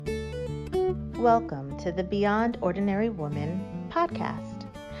Welcome to the Beyond Ordinary Woman podcast.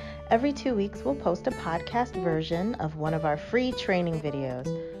 Every 2 weeks, we'll post a podcast version of one of our free training videos,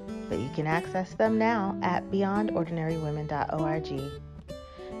 but you can access them now at beyondordinarywomen.org.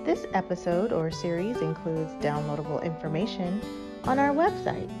 This episode or series includes downloadable information on our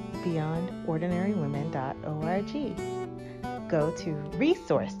website, beyondordinarywomen.org. Go to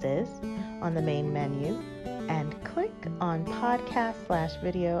Resources on the main menu and click on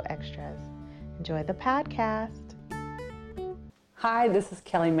Podcast/Video Extras. Enjoy the podcast. Hi, this is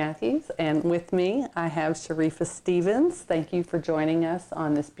Kelly Matthews, and with me I have Sharifa Stevens. Thank you for joining us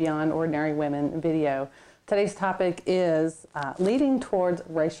on this Beyond Ordinary Women video. Today's topic is leading towards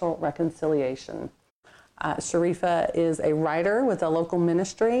racial reconciliation. Sharifa is a writer with a local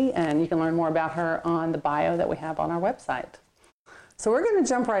ministry, and you can learn more about her on the bio that we have on our website. So we're going to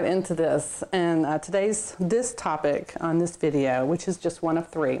jump right into this, and this topic on this video, which is just one of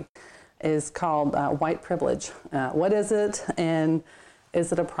three, is called white privilege. What is it, and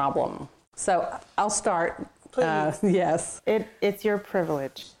is it a problem? So I'll start. Yes. It's your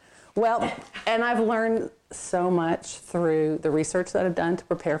privilege. Well, and I've learned so much through the research that I've done to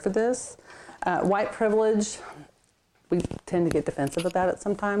prepare for this. White privilege, we tend to get defensive about it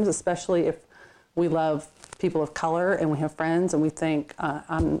sometimes, especially if we love people of color and we have friends and we think,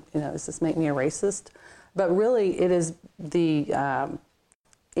 does this make me a racist? But really, it is the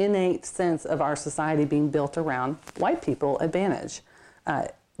innate sense of our society being built around white people advantage,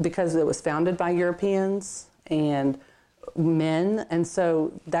 because it was founded by Europeans and men, and so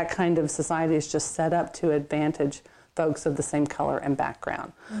that kind of society is just set up to advantage folks of the same color and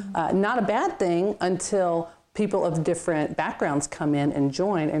background. Mm-hmm. Not a bad thing until people of different backgrounds come in and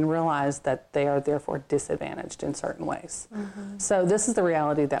join and realize that they are therefore disadvantaged in certain ways. Mm-hmm. So this is the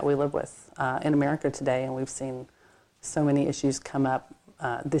reality that we live with in America today, and we've seen so many issues come up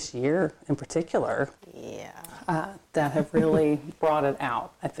this year in particular, that have really brought it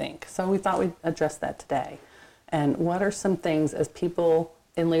out, I think. So we thought we'd address that today. And what are some things as people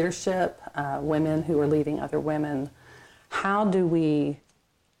in leadership, women who are leading other women, how do we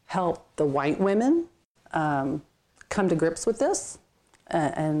help the white women come to grips with this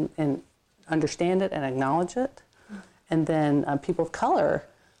and understand it and acknowledge it? And then people of color,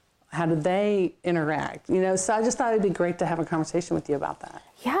 how do they interact? So I just thought it'd be great to have a conversation with you about that.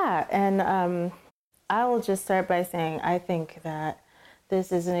 Yeah, and I will just start by saying I think that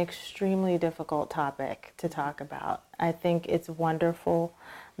this is an extremely difficult topic to talk about. I think it's wonderful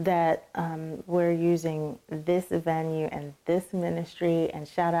that we're using this venue and this ministry, and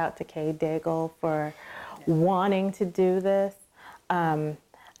shout out to Kay Daigle for wanting to do this. I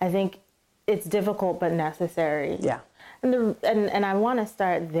think it's difficult but necessary. Yeah. And I want to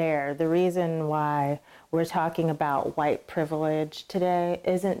start there. The reason why we're talking about white privilege today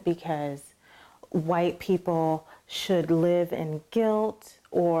isn't because white people should live in guilt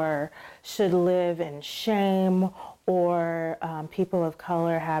or should live in shame, or people of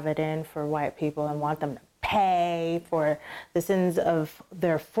color have it in for white people and want them to pay for the sins of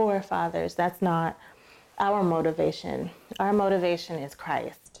their forefathers. That's not our motivation. Our motivation is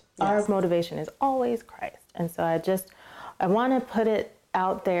Christ. Yes. Our motivation is always Christ. And so I want to put it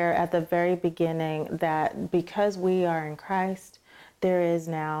out there at the very beginning that because we are in Christ, there is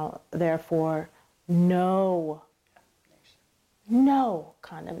now, therefore, no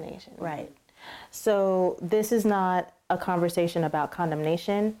condemnation, right? So this is not a conversation about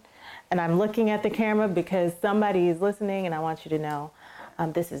condemnation. And I'm looking at the camera because somebody is listening, and I want you to know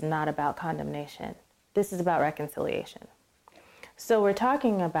this is not about condemnation. This is about reconciliation. So we're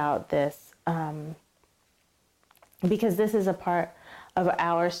talking about this because this is a part of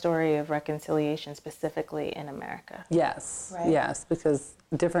our story of reconciliation, specifically in America. Yes, right? Yes, because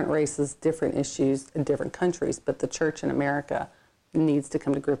different races, different issues in different countries, but the church in America needs to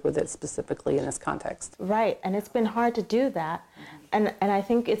come to grip with it specifically in this context. Right, and it's been hard to do that, and I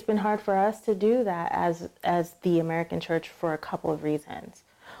think it's been hard for us to do that as the American church for a couple of reasons.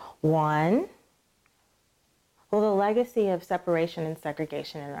 One, the legacy of separation and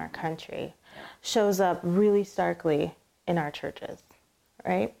segregation in our country shows up really starkly in our churches,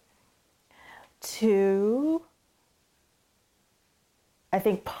 right? Two, I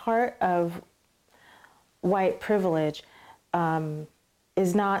think part of white privilege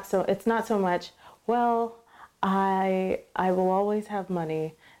it's not so much, I will always have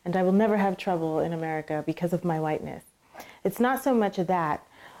money and I will never have trouble in America because of my whiteness. It's not so much of that.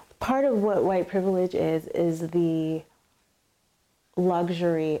 Part of what white privilege is the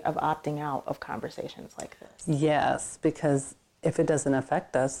luxury of opting out of conversations like this. Yes, because if it doesn't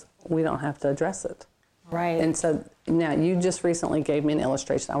affect us, we don't have to address it. Right. And so now you just recently gave me an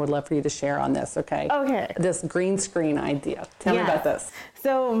illustration. I would love for you to share on this, okay? Okay. This green screen idea. Tell me about this.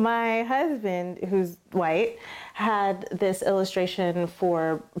 So my husband, who's white, had this illustration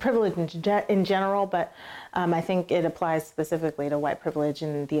for privilege in general, but I think it applies specifically to white privilege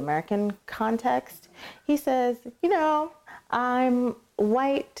in the American context. He says, I'm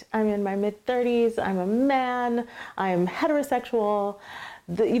white, I'm in my mid-30s, I'm a man, I'm heterosexual.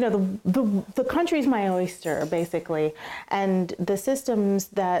 The country's my oyster, basically. And the systems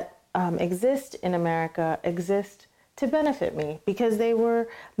that exist in America exist to benefit me because they were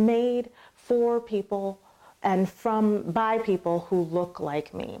made for people and by people who look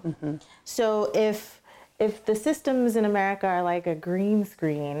like me. Mm-hmm. So if the systems in America are like a green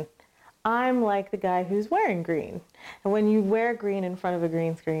screen, I'm like the guy who's wearing green. And when you wear green in front of a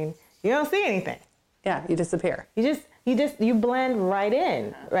green screen, you don't see anything. Yeah, you disappear. You blend right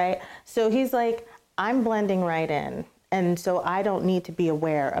in, right? So he's like, I'm blending right in. And so I don't need to be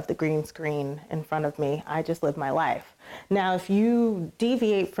aware of the green screen in front of me. I just live my life. Now, if you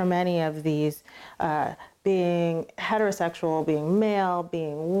deviate from any of these, being heterosexual, being male,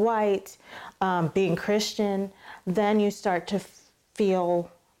 being white, being Christian, then you start to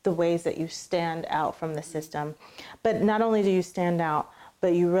feel the ways that you stand out from the system. But not only do you stand out,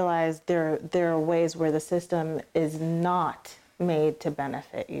 but you realize there are ways where the system is not made to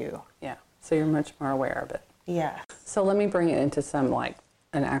benefit you. Yeah, so you're much more aware of it. Yeah. So let me bring it into some an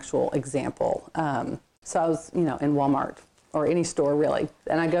actual example. So I was, in Walmart or any store really,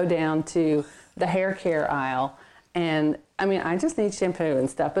 and I go down to the hair care aisle, and I just need shampoo and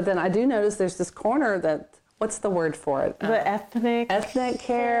stuff, but then I do notice there's this corner that, what's the word for it? The ethnic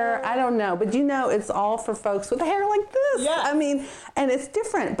hair. I don't know, but it's all for folks with hair like this. Yeah. And it's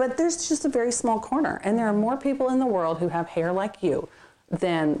different, but there's just a very small corner, and there are more people in the world who have hair like you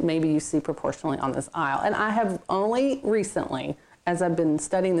than maybe you see proportionally on this aisle. And I have only recently, as I've been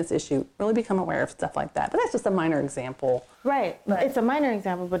studying this issue, really become aware of stuff like that. But that's just a minor example. Right. It's a minor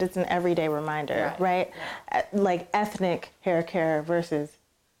example, but it's an everyday reminder, right? Like ethnic hair care versus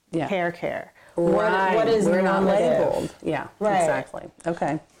hair care. Right. What is We're not normative? labeled. Yeah, right. Exactly.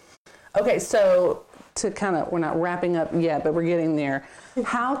 Okay, so we're not wrapping up yet, but we're getting there.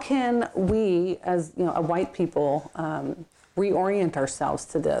 How can we, as a white people, reorient ourselves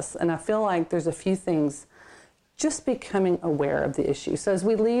to this? And I feel like there's a few things, just becoming aware of the issue. So as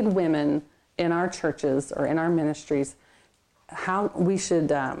we lead women in our churches or in our ministries, how we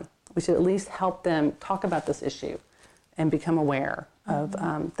should at least help them talk about this issue and become aware of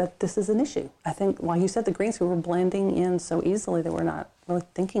that this is an issue. I think, while you said the green screen, we're blending in so easily that we're not really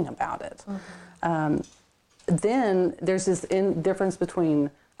thinking about it. Then there's this difference between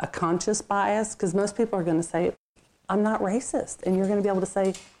a conscious bias, because most people are going to say, I'm not racist. And you're going to be able to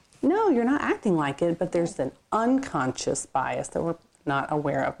say, no, you're not acting like it, but there's an unconscious bias that we're not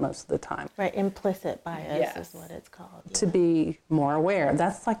aware of most of the time. Right, implicit bias is what it's called. To be more aware,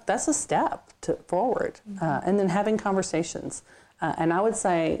 that's a step forward. And then having conversations. And I would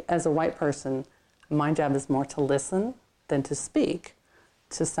say, as a white person, my job is more to listen than to speak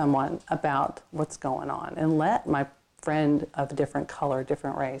to someone about what's going on, and let my friend of a different color,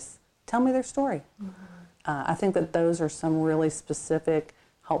 different race, tell me their story. I think that those are some really specific,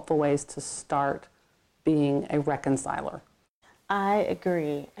 helpful ways to start being a reconciler. I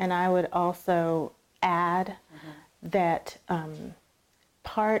agree. And I would also add that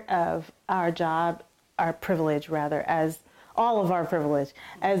part of our job, our privilege rather, as all of our privilege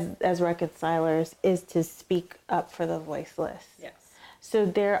as reconcilers, is to speak up for the voiceless. Yes. So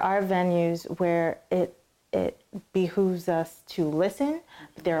there are venues where it behooves us to listen.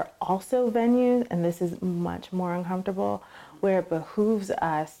 There are also venues, and this is much more uncomfortable, where it behooves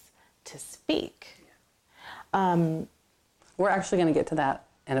us to speak. We're actually going to get to that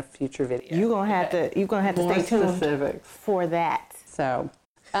in a future video. You're gonna have to stay tuned for that. So,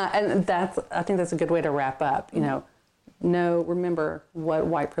 and I think that's a good way to wrap up. Remember what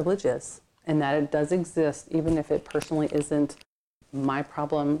white privilege is, and that it does exist, even if it personally isn't my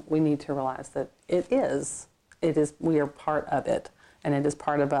problem. We need to realize that it is. We are part of it, and it is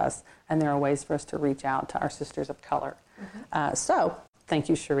part of us. And there are ways for us to reach out to our sisters of color. So, thank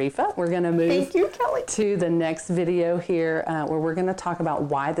you, Sharifa. We're going to move to the next video here, where we're going to talk about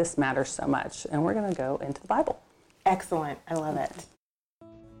why this matters so much, and we're going to go into the Bible. Excellent. I love it.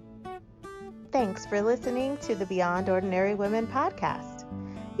 Thanks for listening to the Beyond Ordinary Women podcast.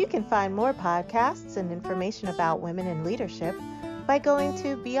 You can find more podcasts and information about women in leadership by going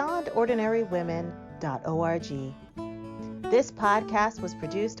to beyondordinarywomen.org. This podcast was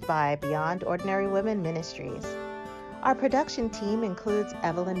produced by Beyond Ordinary Women Ministries. Our production team includes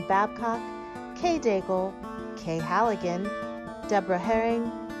Evelyn Babcock, Kay Daigle, Kay Halligan, Deborah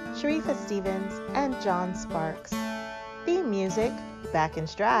Herring, Sharifa Stevens, and John Sparks. Theme music, Back in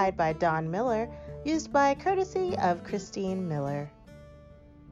Stride by Don Miller, used by courtesy of Christine Miller.